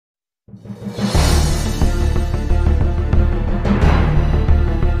Hello,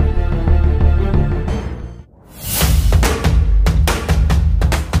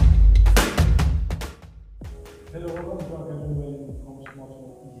 welcome to Academy where it becomes much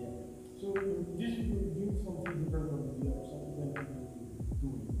more easier. So this video is doing something different from the other, something that people will be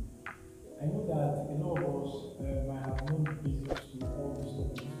doing. I know that a lot of us might have known the basics to all these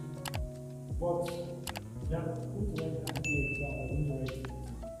topics, but they are going to write an exam or going to write it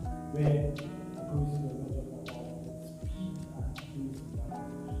where accuracy does not just about speed and accuracy.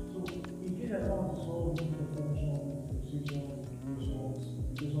 So in case I want to solve the function, differentiation,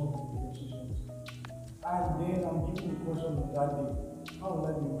 differentiations, and then I'm giving the question of that day. How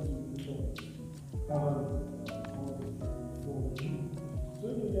will I be able to solve it? For you. So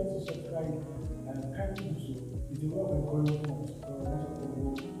if you get to subscribe and kindly do so, it's a way of encouragement for most of the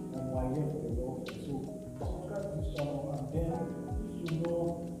world and why here for the world. So subscribe to this channel, and then if you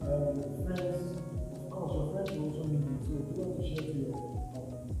know your friends, of course your friends will also need it. So if you want to share to your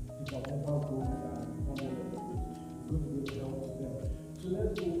departmental groups and other good will help them. So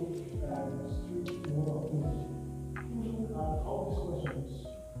let's go straight to one of those. Looking at all these questions,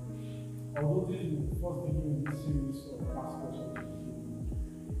 although this is the first video in this series of past questions,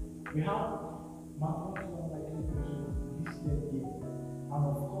 we have mathematical unlikely questions listed here. And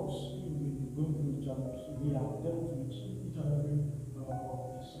of course, we will be going through the channels. We have dealt with each and every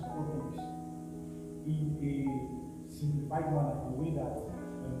of these topics in a simplified manner, in a way that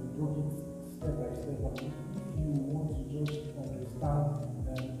we broke it step by step. And if you want to just understand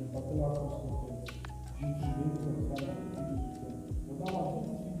the particular concept, you should be able to understand the videos with them. But now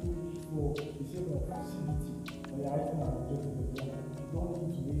I'm doing this video for the sake of facility or the item and objective of the one. You don't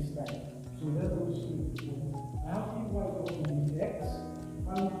need to waste time. So let's go straight to it. I have to y equals to x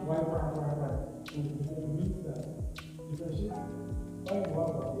and y prime prime prime. So it means that differentiate find y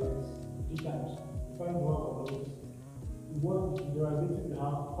over the x 3 times. Find y over the x. What derivative you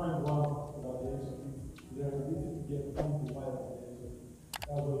have, find y over the x of it. The derivative you get, find the y over the x of it.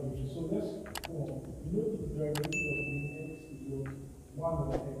 That's what you do. So let's go on. You know the derivative of the x equals 1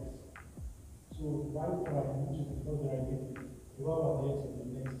 over x. So y prime, which is the first derivative, the y over the x of the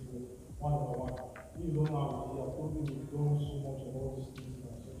next equals 1 over 1. If you don't know how to do that, probably we've done so much of all these things in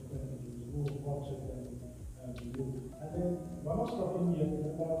our subsequent videos. We'll check them below. And then we're not stopping here.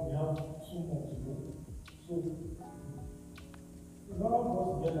 Remember, we have 2 more to go. So in order for us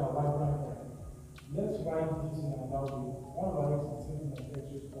to get our y prime prime, let's write this in another way. 1 over x is the same as x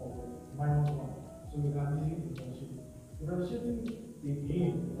raised to minus 1. So we can easily differentiate. Differentiating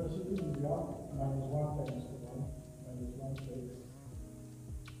again, differentiating we have minus 1 times 1, minus 1 x.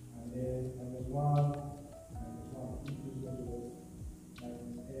 And then minus 1 equals to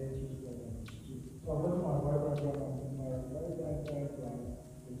minus x equals to minus 2. So I'm getting my y prime prime and my y prime prime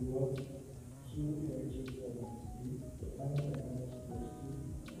will be what? 2x equals to minus 3 minus minus equals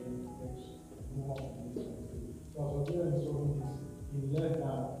 2 then x move on to this one. So I was going to solve this in less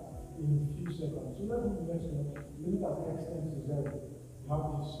than in a few seconds. So let's move to the next one. Limit as x tends to 0. You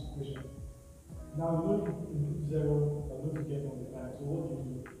have this equation. Now you know you include 0, you're going to get on the line. So what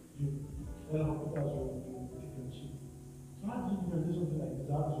do? You put as your differentiate. So how do you differentiate something like this?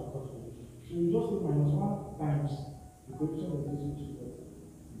 How does your cost relate? So you just take minus 1 times the coefficient of this, which is what?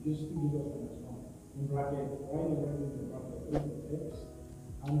 It gives 2 gives us minus 1. In bracket, write everything in the bracket, take the x,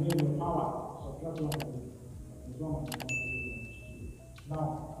 and then the power, subtract 1 from it. Minus 1 minus 1 minus 2.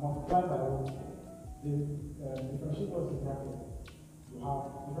 Now, multiply by 1. The differentiate was the bracket. You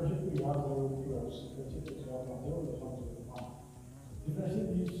have differentiate, you have 0 plus differentiate, you have 1 0 plus 1 0 1. Differentiate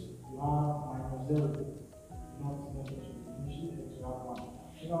this, you have minus 0, not necessary. Differentiate x, you have 1.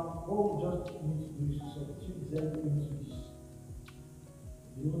 So now, what we just need to do is to substitute 0 into this.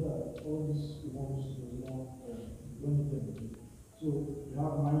 You know that all these ones does not don't need them. So you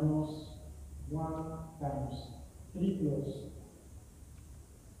have minus 1 times 3 plus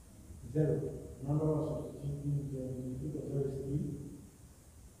 0. Remember I was substituting 0 because 0 is 3.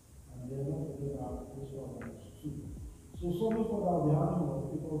 And then don't forget that this one minus 2. So solving for that, we have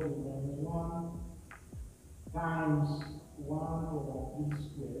equal to minus 1 times 1 over 3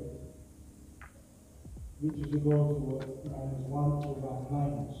 squared, which is equal to what? Minus 1 over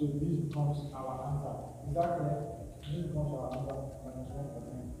 9. So this becomes our answer. Is that correct? This becomes our answer, minus 1 over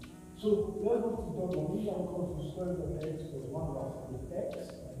 9. So let's go to the third one. This is equal to square root of x plus 1 over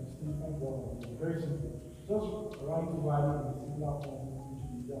x minus 3 times 1 over 2. Very simple. Just write the value in the singular form, which will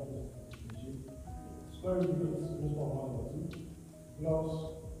be easier for us to differentiate. Square root of x raised to 1 over 2 plus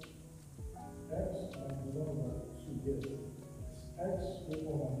x minus 1 over 2. Yes. X raised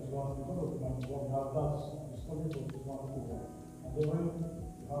to 1 minus 1 because of minus 1. That's the square root of this 1 over. And then when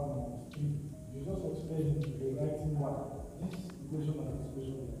you have minus equation and this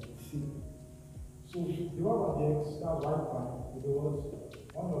equation are the same. So the one of the x, that's y prime, with the words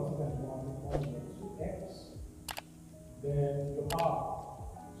 1 over 2 times 1 over 2x. Then the power,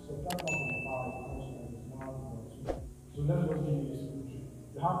 subtract 1 from the power equals -1 over 2. So let's just give you this solution.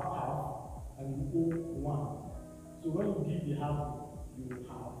 You have half and you owe 1. So when you give the half, you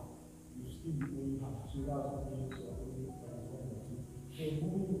have, you still be owing half. So that's what means you are owing -1 over 2. So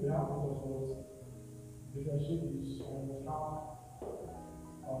moving, we have what differentiate this on half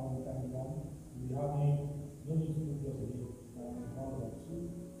times 1. We have no need to do plus again. -1 over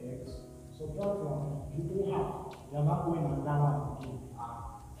 2x. Subtract 1, you owe half. You are not going another again.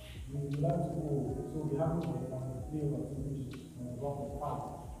 You learn to go. So we have 3 over 2, which is 1.5.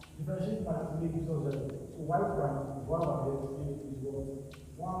 Differentiate by 3 gives us 0. So y prime, 1 over x is what?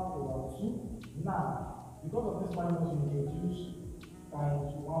 1 over 2. Now, because of this minus, we introduce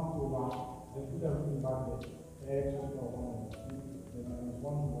times 1 over, then put everything back there. X is 1 over 2, then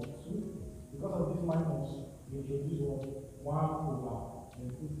 -1 over 2. Because of this minus, we introduce what? 1 over, then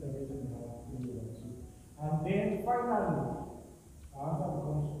put everything back 3 over 2. And then finally, our answer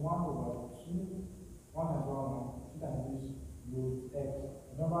becomes 1 over 2, 1 times 1, 2 times this root x.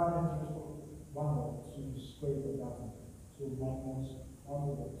 Remember, x is 1 over 2 squared of that one. So minus 1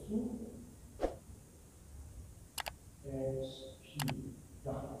 over 2 x cubed.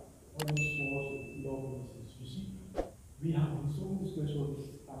 Yeah. All these fours log this. You see, we have been solving this question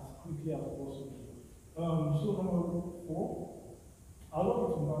as quickly as possible. So number 4. I'll love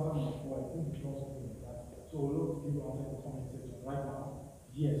it to answer number 4. I think it's not something like that. So we'll look to give you answer in the comment section right now.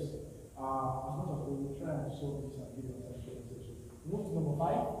 Yes. As much as we will try and solve this and give you answer in the comment section. Move to number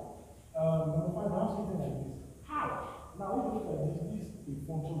 5. Number 5, now something like this. How? Now if you look at this is a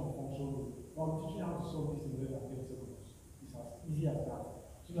function of function rule. Now I'm teaching you how to solve this in less than 10 seconds. It's as easy as that.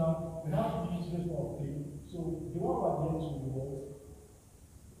 So now we have the expression of 3. So the one about the x will be what?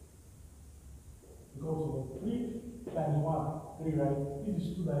 Because of 3 times 1, 3, right? If it's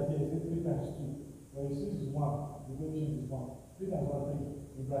 2 like here, say 3 times 2. When you see this is 1, the equation is 1. 3 times 1, 3.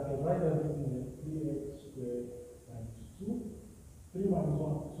 In bracket, write everything here. 3x squared times 2. 3 minus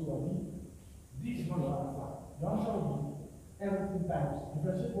 1, 2 and this is not your answer. The answer will be everything times.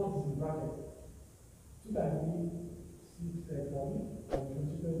 Differentiate what is in bracket. 2 times 3, 6x, right? And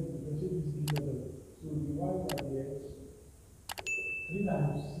differentiate this gives us. So divide by the x. 3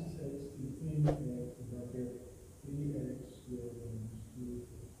 times 6x, 18x, bracket 3x squared minus 2.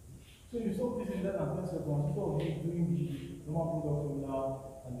 So you solve this in less than 10 seconds. Instead of doing the normal product formula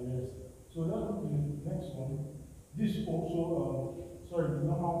and the rest. So let's go to the next one. This also, the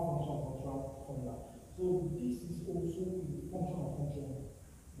normal function formula. So this is also the function of function.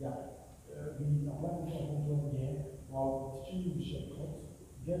 Yeah, we apply function of function here while teaching you the shortcut.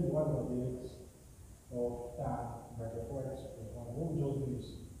 Get the y of the x of tan bracket 4x plus 1. What we just do is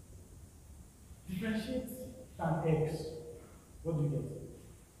differentiate tan x. What do you get?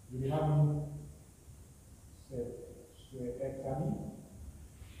 You'll be having square x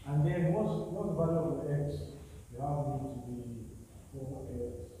and then what's the value of the x? You have it to be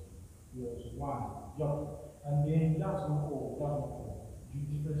 4x plus 1. Yup. And then that's not all. You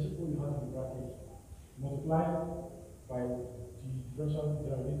differentiate what you have in the bracket. Multiply by the differential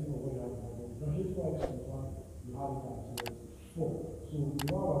derivative of what you have in the bracket. Differentiate 4x plus 1, you have it as 4. So you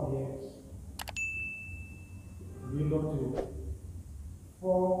have over the x. We end up to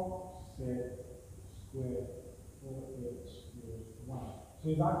 4 square 4x plus 1. So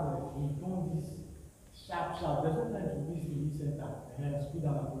is that correct? We've done this sharp. There's no time to miss the center and then speed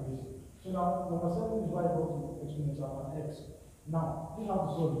and accuracy. So now, number 7 is y equal to exponential and x. Now, this is how to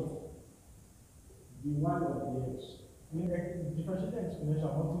solve it. The y of the x. When differentiate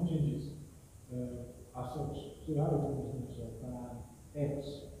exponential, nothing changes as such. So you have exponential and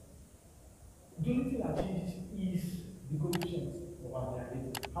x. The only thing that changes is the coefficient of our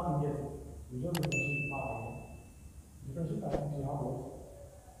derivative. How do we get it? We just differentiate power. Differentiate and x, you have what?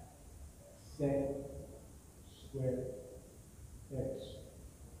 Sec square x.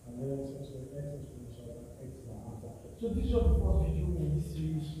 And then x exponential x is our answer. So this is just the first video in this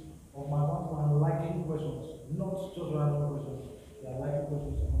series of my one-to-one likely questions, not just random questions. They are likely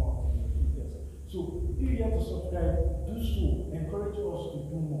questions to come out in the test. So if you have to subscribe, do so. Encourage us to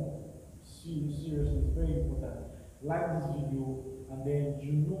do more. Seriously, it's very important. Like this video, and then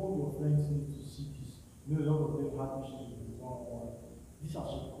you know your friends need to see this. You know a lot of them have issues with one-on-one. These are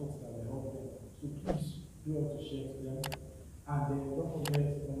supports that will help them. So please do have to share to them. And then don't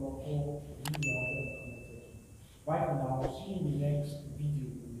forget number 4.